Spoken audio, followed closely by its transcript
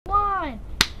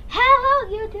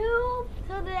YouTube.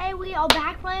 So today we are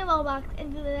back playing Roblox,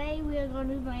 and today we are going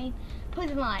to be playing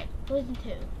Prison Life, Prison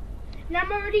 2. And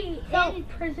I'm already in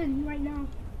prison right now.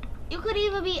 You could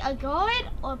either be a guard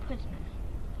or a prisoner.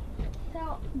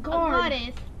 So, Guard. A guard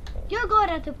is, you're a guard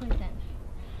at the prison.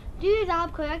 Do your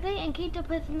job correctly and keep the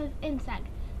prisoners in check.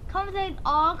 Confiscate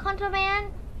all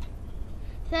contraband,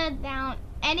 set down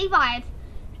any fights,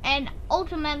 and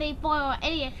ultimately foil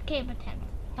any escape attempts.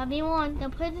 But be warned, the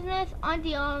prisoners aren't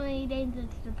the only danger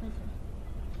to the prison.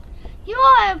 You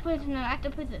are a prisoner at the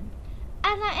prison.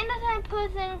 As an innocent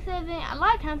person serving a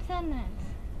lifetime sentence.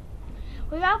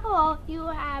 Without parole, you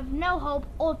have no hope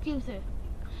or future.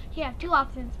 You have two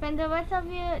options. Spend the rest of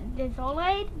your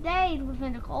desolate days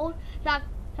within the cold, dark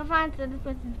confines of the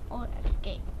prison, or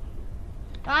escape.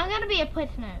 So I'm going to be a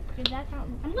prisoner, because that's not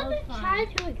I'm going to try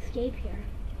to escape here.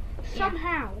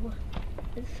 Somehow.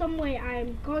 In some way,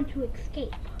 I'm going to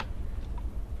escape.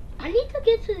 I need to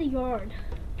get to the yard.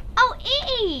 Oh,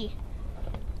 E!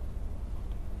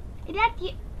 Is that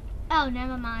you? Oh,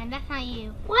 never mind. That's not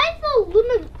you. Why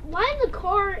is the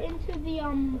car into the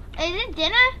Is it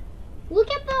dinner? Look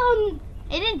at the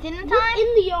Is it dinner look time?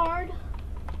 in the yard.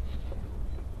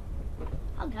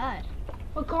 Oh, God.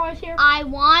 What car is here? I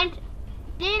want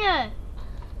dinner.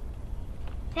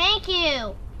 Thank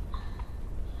you.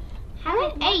 I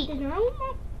don't want ate. dinner. I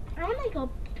want to go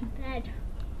to bed.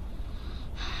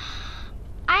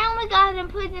 I only got in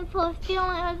prison for stealing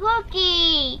a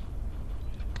cookie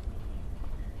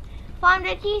from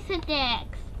the pizza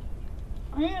sticks.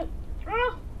 I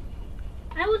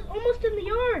was almost in the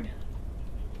yard.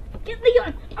 Get in the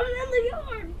yard. I'm in the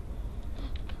yard.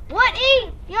 What? E?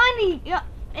 You're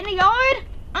in the yard?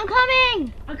 I'm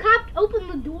coming. A cop opened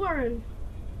the door. And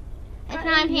It's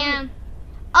 9 p.m.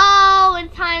 Oh,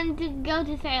 it's time to go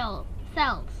to cells.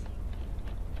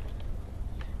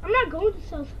 I'm not going to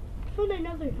cells. I found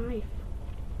another knife.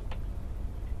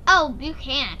 Oh, you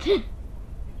can't.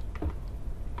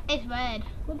 It's red.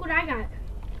 Look what I got.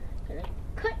 Got a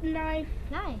cut knife.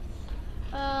 Nice.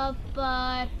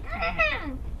 But...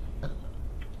 And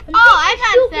Oh, I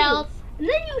got cells. And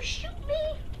then you shoot me.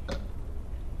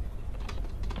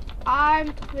 I'm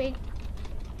recording.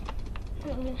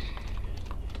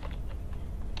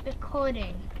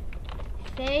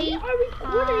 Say We are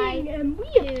recording hi and we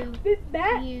to have been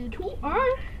back YouTube. to our...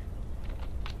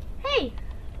 Hey,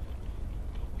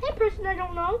 person I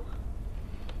don't know.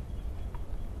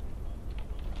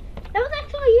 That was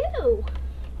actually you.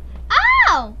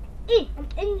 Oh! I'm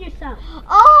in your cell.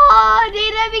 Oh,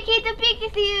 they let me keep the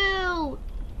Pikachu!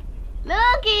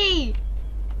 Looky!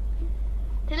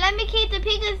 They let me keep the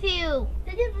Pikachu!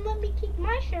 They didn't let me keep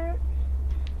my shirt.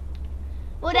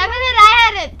 Well, that meant that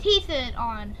I had a t-shirt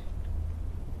on.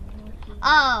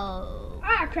 Oh.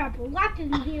 Ah, crap, we're locked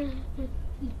in here with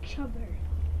each other.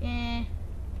 Yeah.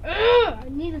 I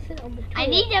need to sit on the toilet. I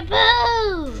need to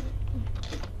poo!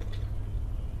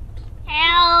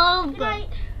 Help! Good night.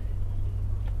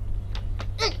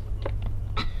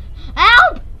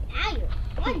 Help! Now you're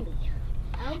on me.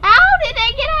 How did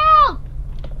they get out?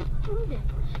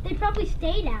 They probably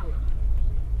stayed out.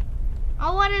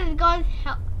 I wanted to go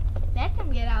help. Let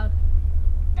them get out.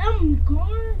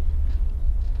 Guard.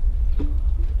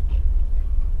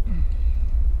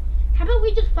 How about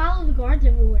we just follow the guards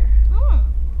everywhere?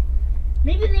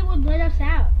 Maybe they would let us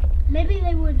out. Maybe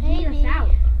they would lead us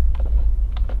out.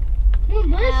 Come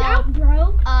on, let us out,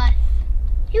 bro. Us.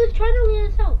 He was trying to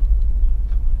lead us out.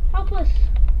 Help us.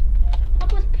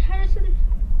 Help us, Patterson.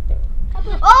 Help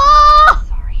us. Oh!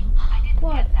 Sorry, I didn't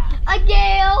What? get that. A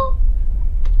Gale!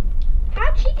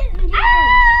 How'd she get in here?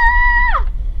 Ah!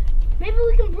 Maybe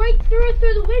we can break through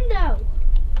the window.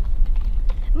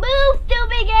 Move,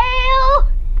 stupid Gale!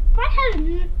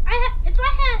 If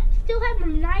I still had my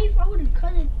knife, I would have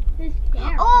cut this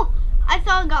down. Oh! I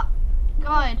saw a guard.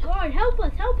 Guard, help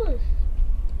us, help us.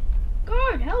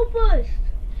 Guard, help us.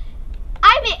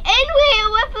 I'm in here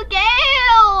with a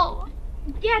Gale!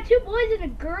 Yeah, 2 boys and a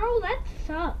girl? That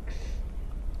sucks.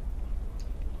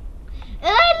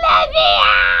 Let me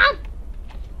out!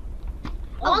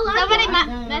 All I'm Somebody doing-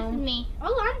 messaged me.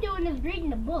 All I'm doing is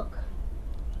reading a book.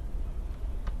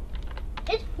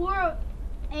 It's 4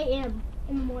 a.m.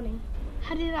 in the morning.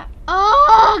 How did I?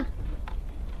 Oh!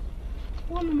 It's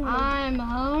 4 in the morning. I'm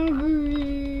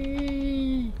hungry.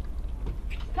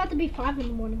 It's about to be 5 in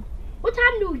the morning. What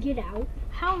time do we get out?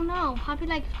 I don't know. Probably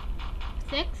like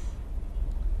 6.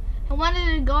 And one of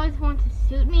the guards wants to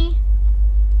shoot me.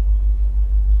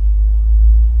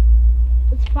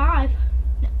 It's 5.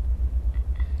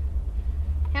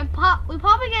 And we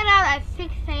probably get out at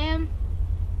 6 a.m.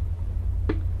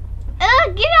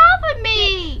 Get off of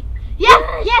me! Yes,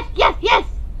 yes, yes, yes!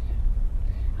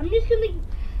 I'm just gonna,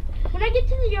 when I get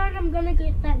to the yard, I'm gonna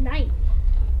get that knife.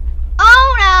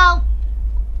 Oh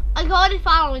no! A guard is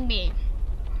following me.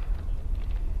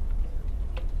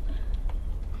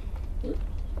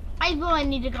 I really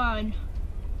need a gun.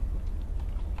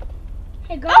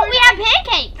 Hey, guard, Oh, we have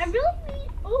pancakes! I really need,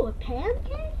 oh, a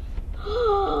pancake?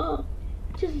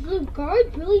 Does the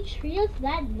guard really treat us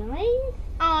that nice?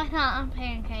 Oh, it's not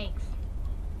pancakes.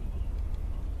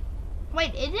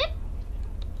 Wait, is it?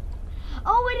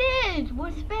 Oh, it is!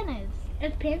 With spinach.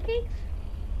 It's pancakes?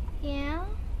 Yeah.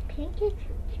 Pancakes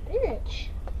and spinach.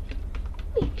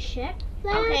 We check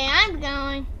that. Okay, I'm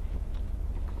going.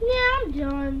 Yeah, I'm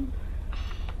done.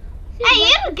 See,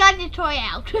 Hey, you got your toy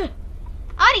out. I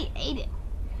already ate it.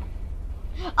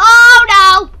 Oh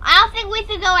no! I don't think we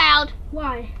should go out.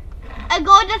 Why? A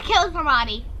girl just killed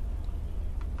somebody.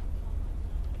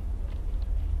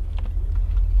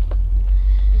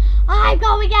 I'm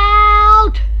going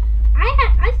out.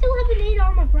 I still haven't eaten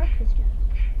all my breakfast yet.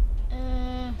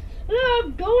 I'm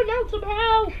going out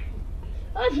somehow.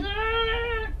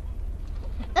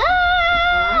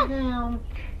 Ah! Down.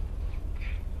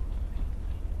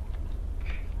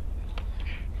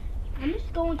 I'm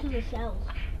just going to the cells.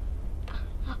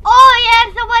 Oh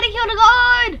yeah, somebody killed a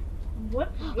guard.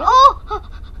 What? Oh,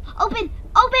 open,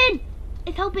 open.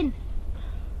 It's open.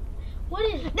 What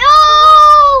is it?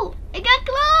 No! It got It's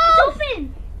closed.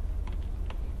 open.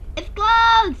 It's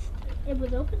closed. It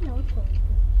was open. Now it's closed.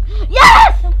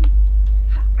 Yes! It's open.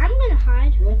 I'm gonna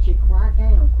hide. Richie, quiet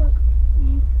down. Quick.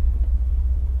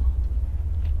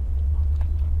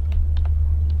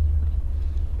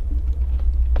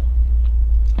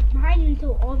 I'm hiding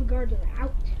until all the guards are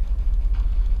out.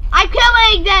 I'm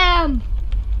killing them.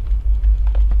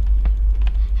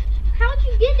 How'd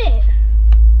you get it?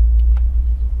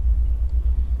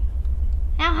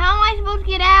 Now how am I supposed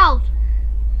to get out?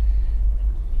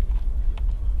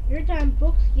 Every time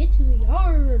folks get to the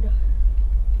yard.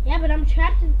 Yeah, but I'm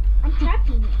trapped in it.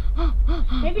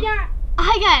 Maybe not.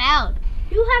 I got out.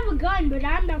 You have a gun, but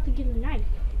I'm about to get a knife.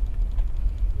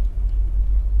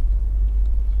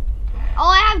 Oh,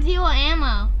 I have 0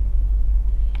 ammo.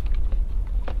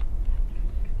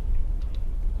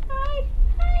 Hi.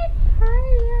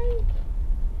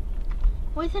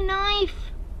 Where's the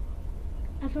knife?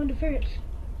 I found it first.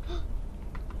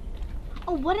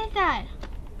 Oh, what is that?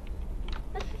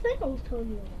 That's the thing I was telling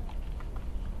you about.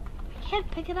 I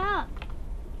can't pick it up.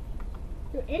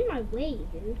 You're in my way,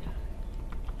 dude.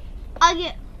 Oh,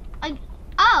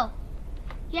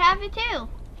 you have it too.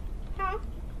 Huh?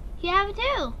 You have it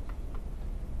too.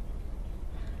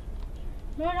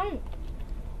 No, I don't.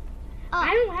 Oh,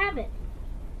 I don't have it.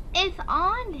 it's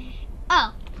on there.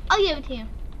 Oh, I'll give it to you.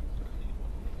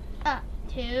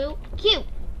 Too cute.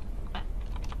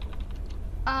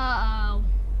 Uh-oh.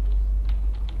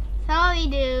 Sorry,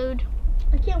 dude.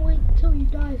 I can't wait till you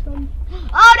die, son.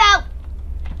 Oh, no.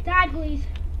 Die, please.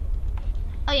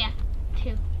 Oh, yeah.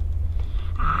 2.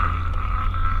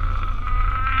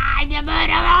 I'm the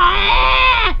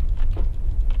murderer.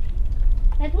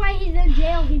 That's why he's in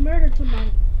jail. He murdered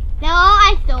somebody. No,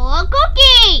 I stole a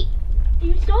cookie.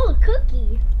 You stole a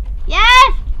cookie.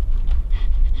 Yes.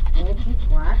 Richie,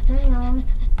 quiet down.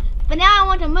 But now I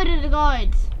want to murder the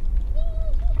guards.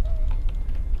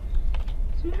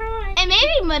 Somehow And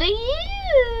maybe murder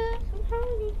you. I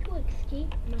need to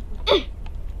escape.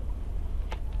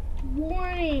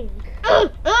 Warning.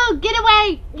 Get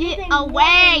away. Get Anything away.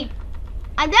 warning.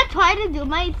 I'm just trying to do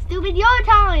my stupid yard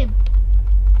time.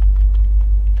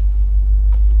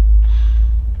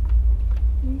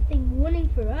 Anything warning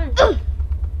for us.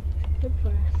 Good for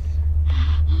us.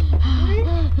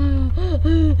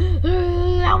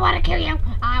 I want to kill you.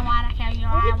 I want to kill you.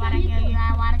 I want to kill you.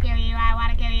 I want to kill you. I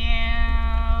want to kill you.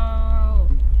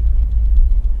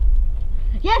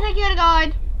 Yes, I killed a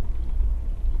guard.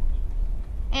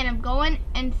 And I'm going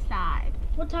inside.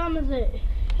 What time is it?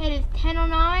 It is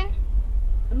 10:09.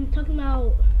 I'm talking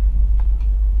about.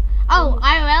 Oh,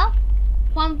 IRL.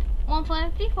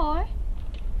 1:54.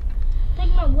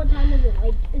 Talking about what time is it?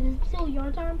 Like, is it still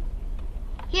yard time?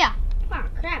 Yeah. Ah,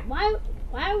 crap. Why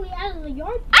are we out of the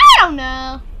yard? I don't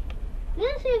know.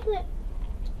 Let's see if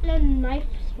the knife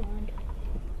spawned.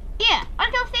 Yeah,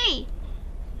 let's go see.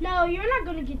 No, you're not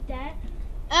gonna get that.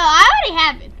 I already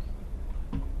have it.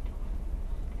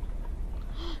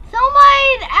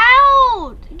 Somebody's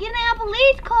out. Getting a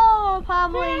police call,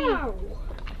 probably. How?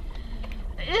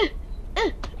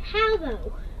 How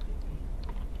though?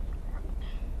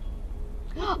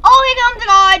 Oh, here comes the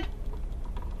guard.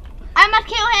 I must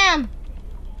kill him.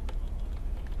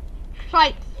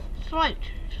 Slice.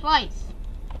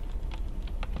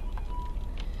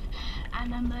 I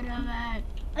remember that.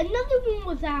 Another one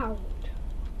was out.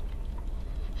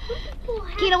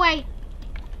 Get away.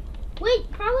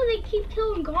 Wait, probably they keep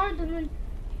killing guards and then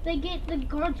they get the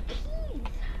guards' keys.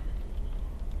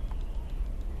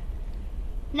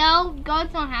 No,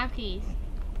 guards don't have keys.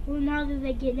 Well, now that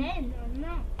they get in, or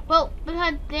no? Well,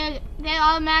 because they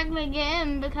automatically get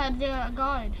in because they're a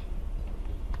guard.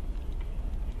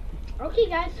 Okay,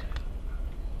 guys.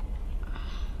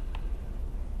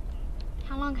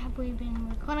 How long have we been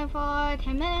recording for?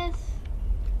 10 minutes?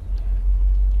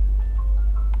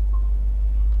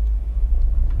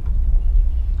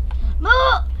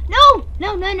 No! No!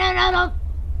 No, no, no, no, no!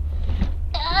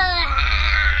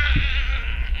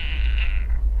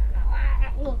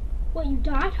 What, you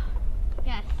died?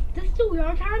 Yes. This is still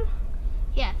your time?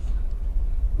 Yes.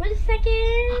 Wait a second.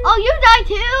 Oh, you died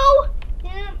too?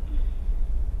 Yeah.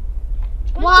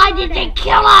 Why did they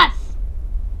kill us?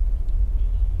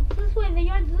 It's this way, the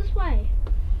yard's this way.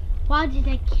 Why did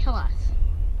they kill us?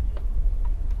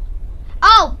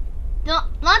 Oh!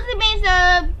 Lunch is being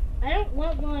served. I don't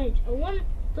want lunch. I want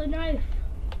the knife.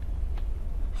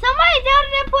 Somebody's out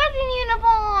in their prison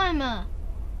uniform.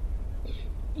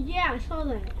 Yeah, I saw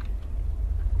that.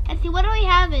 Let's see, what are we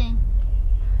having?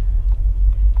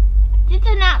 This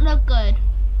does not look good.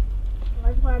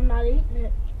 That's why I'm not eating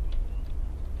it.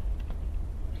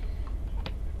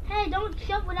 Hey, don't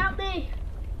shut without me.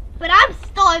 But I'm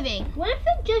starving. What if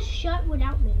it just shut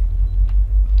without me?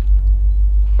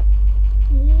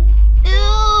 Ew,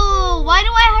 why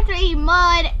do I have to eat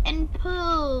mud and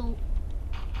poo?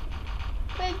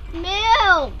 With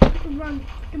milk. Run,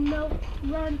 the milk,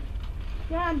 run.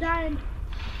 Run, I'm dying.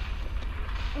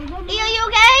 Are you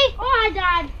okay? Oh, I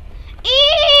died.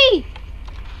 Eee!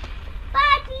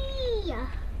 Buddy!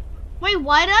 Wait,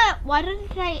 why does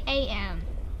it say AM?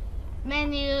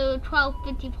 Menu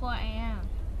 12:54 AM.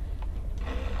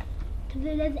 Because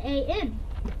it is AM.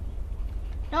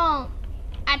 No,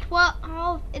 at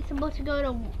 12 it's supposed to go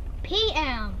to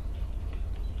PM.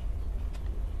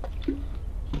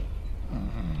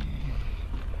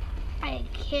 I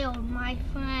killed my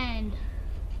friend.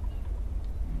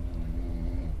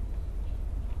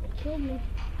 It killed me.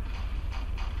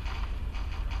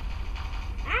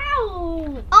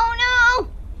 Ow! Oh no!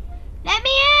 Let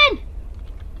me in!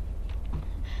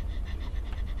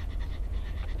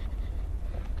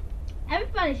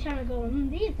 Everybody's trying to go in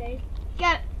these days.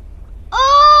 Got it.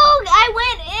 Oh, I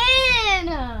went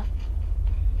in!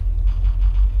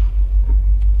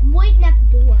 I'm waiting at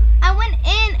the door. I went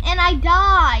in and I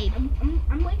died.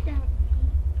 I'm waiting out.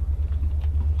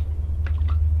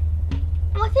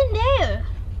 What's in there?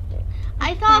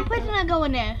 I saw a prisoner go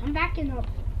in there. I'm backing up.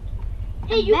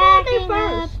 Hey, I'm you go in there backing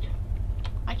up. first.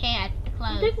 I can't. It's I'm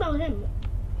closed. thinking about him.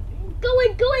 Go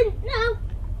in, no.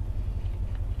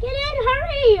 Get in,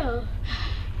 hurry.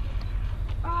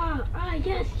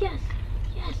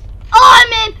 Yes. Oh,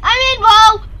 I'm in, bro.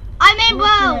 I'm in,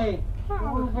 bro. Okay.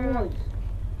 All boys.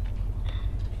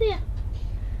 See ya.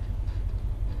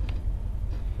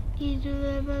 He's the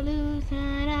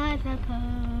revolution, I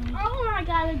suppose. Oh my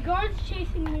god, the guard's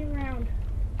chasing me around.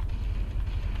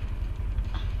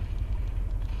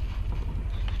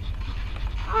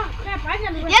 Oh crap, I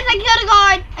gotta Yes, I killed a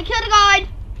guard. I killed a guard.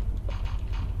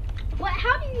 What?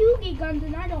 How do you get guns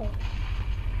and I don't?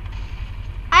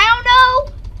 I don't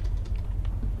know.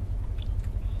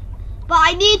 But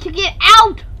I need to get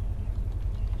out.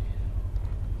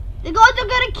 The guards are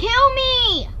gonna kill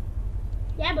me.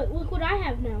 Yeah, but look what I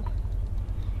have now.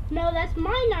 No, that's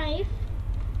my knife.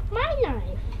 My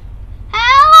knife.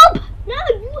 Help! No,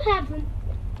 you haven't.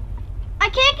 I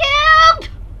can't get out.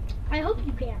 I hope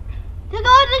you can. The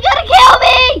guards are gonna kill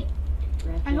me.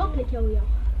 I hope they kill you.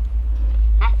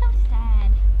 That's so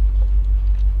sad.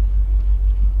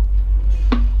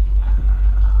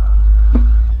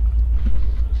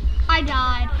 I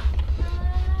died.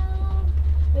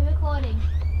 We're recording.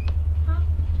 Huh?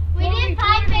 We We're did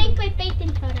pie recording. baked with bacon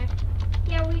soda.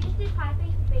 Yeah, we just did pie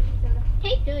baked with baking soda.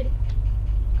 Tastes good.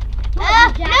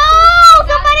 What, Jackson? No!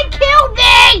 Somebody killed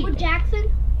me! With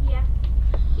Jackson? Yeah.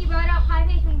 He brought out pie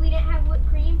base when we didn't have whipped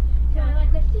cream, so we're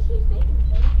like, let's just use baking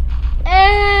soda. We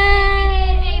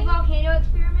did a volcano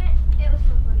experiment. It was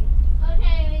so funny.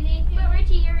 Okay, we need to. But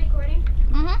Richie, you're recording.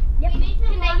 Yep. Can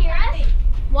they hear us?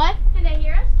 What? Can they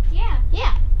hear us? Yeah.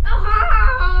 Yeah. Oh,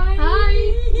 hi!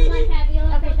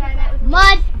 Okay, sorry, that was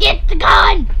Mud, get the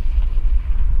gun!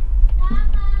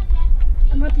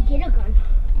 I'm about to get a gun.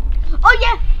 Oh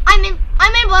yeah, I'm in,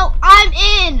 bro. I'm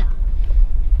in.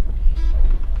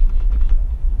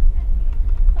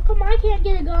 How come I can't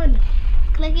get a gun?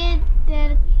 Click it,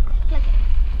 then click it.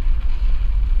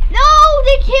 No,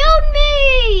 they killed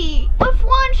me with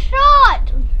one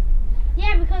shot.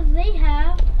 Yeah, because they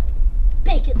have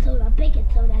baking soda, baking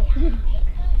soda.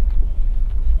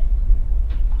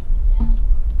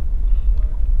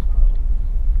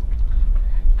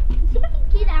 Can somebody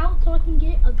get out so I can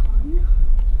get a gun?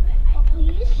 At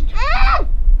least.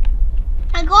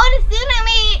 A god is suing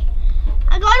me.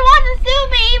 A god wants to sue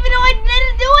me even though I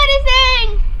didn't do anything.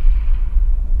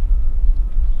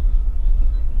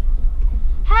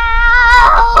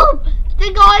 Help! The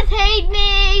gods hate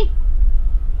me.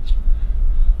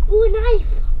 Ooh, a knife.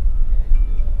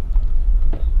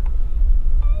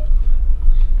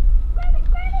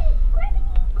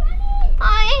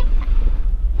 Hi.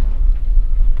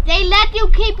 They let you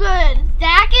keep your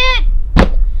jacket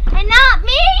and not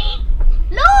me.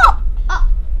 Look. Oh,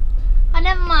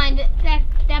 never mind.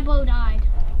 That bow died.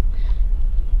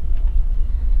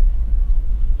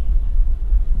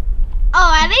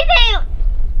 Oh, at least they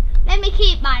let me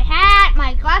keep my hat,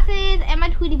 my glasses, and my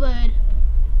Tweety bird.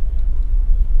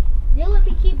 They let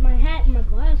me keep my hat and my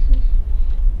glasses.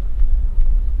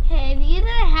 Hey, you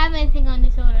didn't have anything on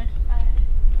this order.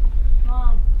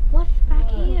 Mom. What's back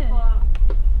here?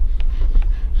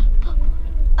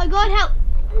 Oh, God help!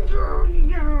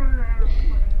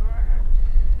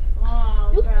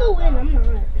 You can go in, I'm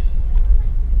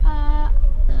not.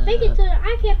 Baking soda,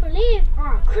 I can't believe.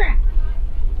 Oh, crap.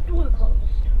 Door closed.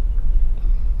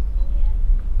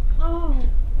 Oh.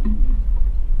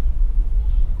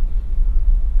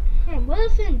 Hey, let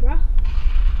us in, bro.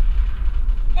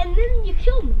 And then you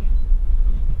killed me.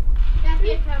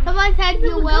 Someone said It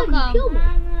you're was good, welcome. You killed me.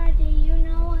 Mama, do you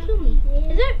know what Kill me.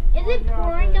 Is it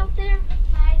pouring up there?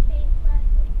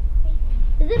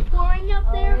 Is it pouring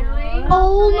up there?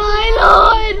 Oh my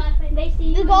Lord! They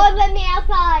see The you. God let me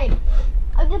outside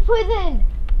of the prison.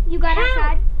 You got How?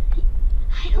 outside.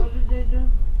 I don't. What did they do?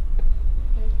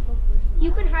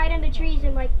 You can hide in the trees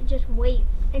and like just wait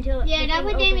until. Yeah, the that's thing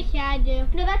what opens. David Shad do.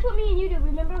 No, that's what me and you do.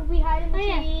 Remember, we hide in the Oh,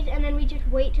 yeah. trees and then we just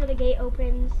wait till the gate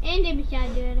opens. And David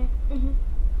Shad do it. And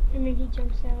then he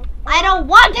jumps out. I don't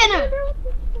want dinner.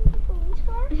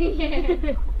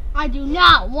 Yeah. I do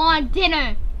not want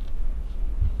dinner.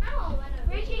 Oh,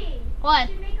 Richie. What?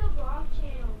 You should make a vlog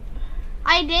channel.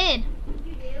 I did.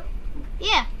 You do?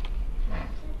 Yeah.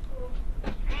 That's cool.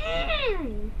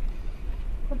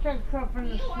 Put that cup in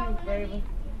the sink, baby.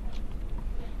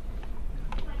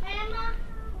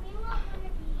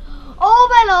 Oh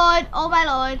my Lord. Oh my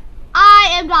Lord. I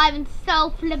am driving so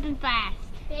flippin' fast.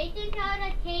 Baking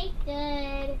soda tastes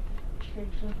good.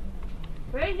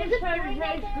 Baking soda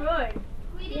tastes good.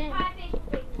 We did pie face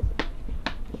with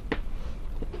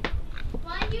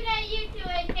once you get used to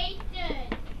it, it tastes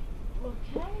good.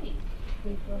 Okay.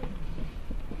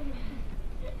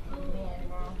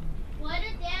 What a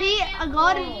day. See, a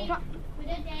God is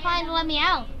trying to let me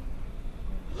out.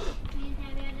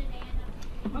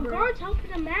 A guard's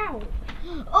helping him out.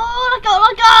 Oh, let go,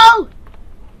 let go.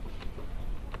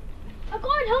 A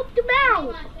guard helped him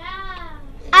out.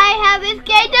 I have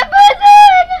escaped the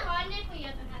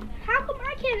prison. How come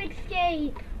I can't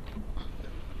escape?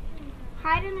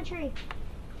 Hide in the tree.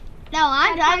 No,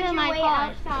 I'm Find driving your my way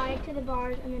car. outside to the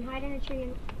bars and then hide in a tree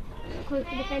and close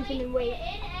to the fence and then wait.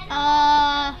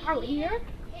 Out here?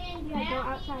 Yeah, go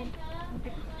outside.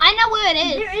 I know where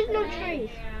it There is. is no trees.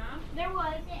 There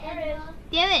was. There is.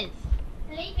 There is.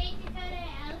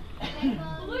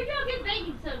 We're talking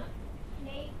baking soda.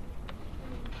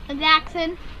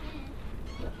 Jackson.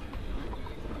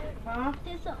 Huh?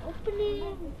 There's an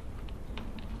opening.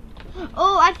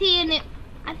 Oh, I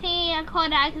see a car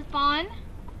that I can spawn.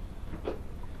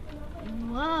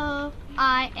 Whoa.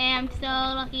 I am so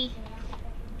lucky.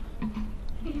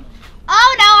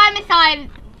 Oh no, I'm inside.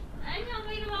 I know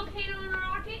we a volcano and a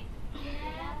rocket.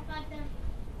 Yeah, but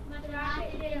the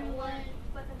rocket didn't work.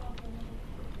 But the volcano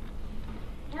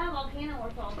did. Yeah, volcano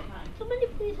works all the time. Somebody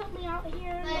please help me out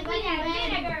here.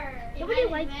 Vinegar. Nobody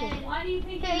likes it. Why do you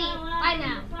think Hey, you're not allowed I in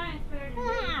know. the science fair to do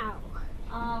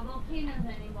Ow. volcanoes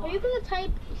anymore? Are you gonna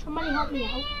type somebody help me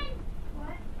out?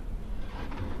 What?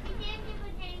 We can't do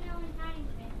volcano and science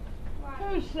fair. Why?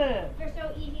 Who said? They're so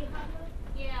easy to populate?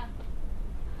 Yeah.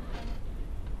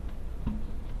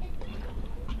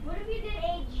 What if you did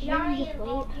a just giant wait.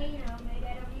 volcano made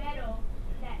out of metal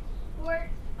that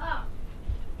squirts up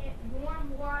warm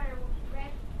water with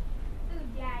fresh food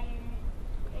dye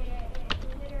in it? It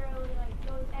literally like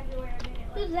goes everywhere and then it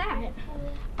Who's that?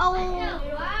 Oh,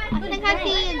 I think I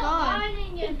see a god.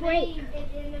 It's break.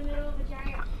 It's in the middle of a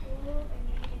giant pool and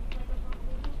then it's like a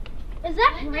volcano. Is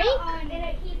that break? And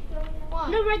it keeps going up.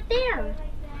 No, right there. Like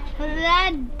that.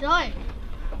 That dark.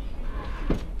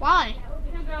 Why?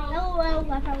 LOL,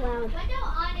 laugh out loud. Why don't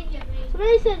on in your face?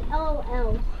 Somebody said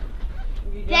LOL.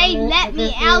 They let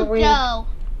me out though.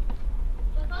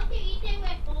 Supposed to eat it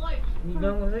with forks. You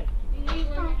done with it? You eat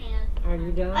with your hands. Are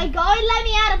you done? A God let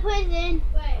me out of prison.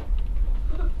 Wait.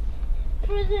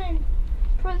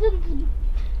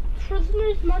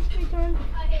 Prisoners must return.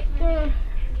 I hate my hand.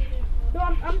 No,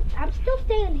 I'm still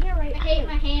staying here right I hate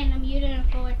my hand. I'm using a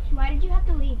fork. Why did you have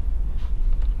to leave?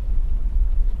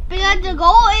 Because the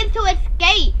goal is to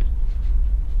escape.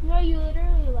 No, you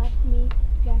literally left me,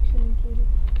 Jackson and Katie.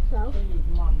 So?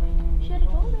 Should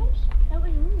have told us. That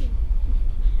was rude.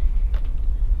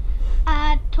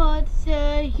 I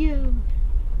torture you.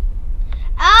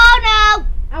 Oh no!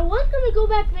 I was gonna go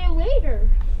back there later.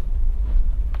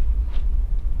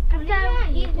 After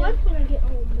I eat lunch when I get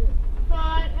home.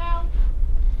 But now.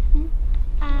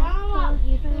 I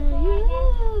torture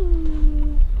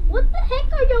you. What the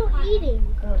heck are you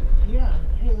eating? Yeah,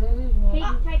 hey, that is one. Hey,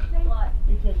 What?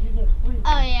 Because you just freeze.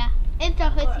 Oh yeah, it's a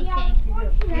hissy cake.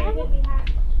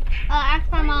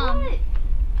 Ask my mom. What are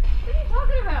you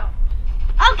talking about?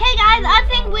 Okay guys, I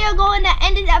think we are going to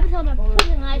end this episode of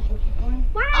Prison Life on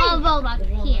ROBLOX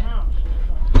here. How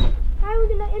are we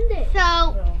gonna end it?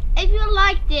 So, if you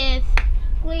like this,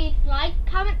 please like,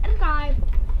 comment, and subscribe.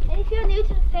 And if you're new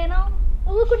to the channel,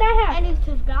 Oh, look what I have. and you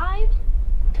subscribe,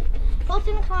 post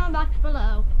in the comment box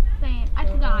below saying I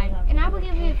subscribe, and I will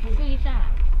give you a free shout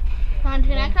out. So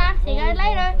until next time, see you guys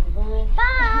later.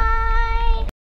 Bye!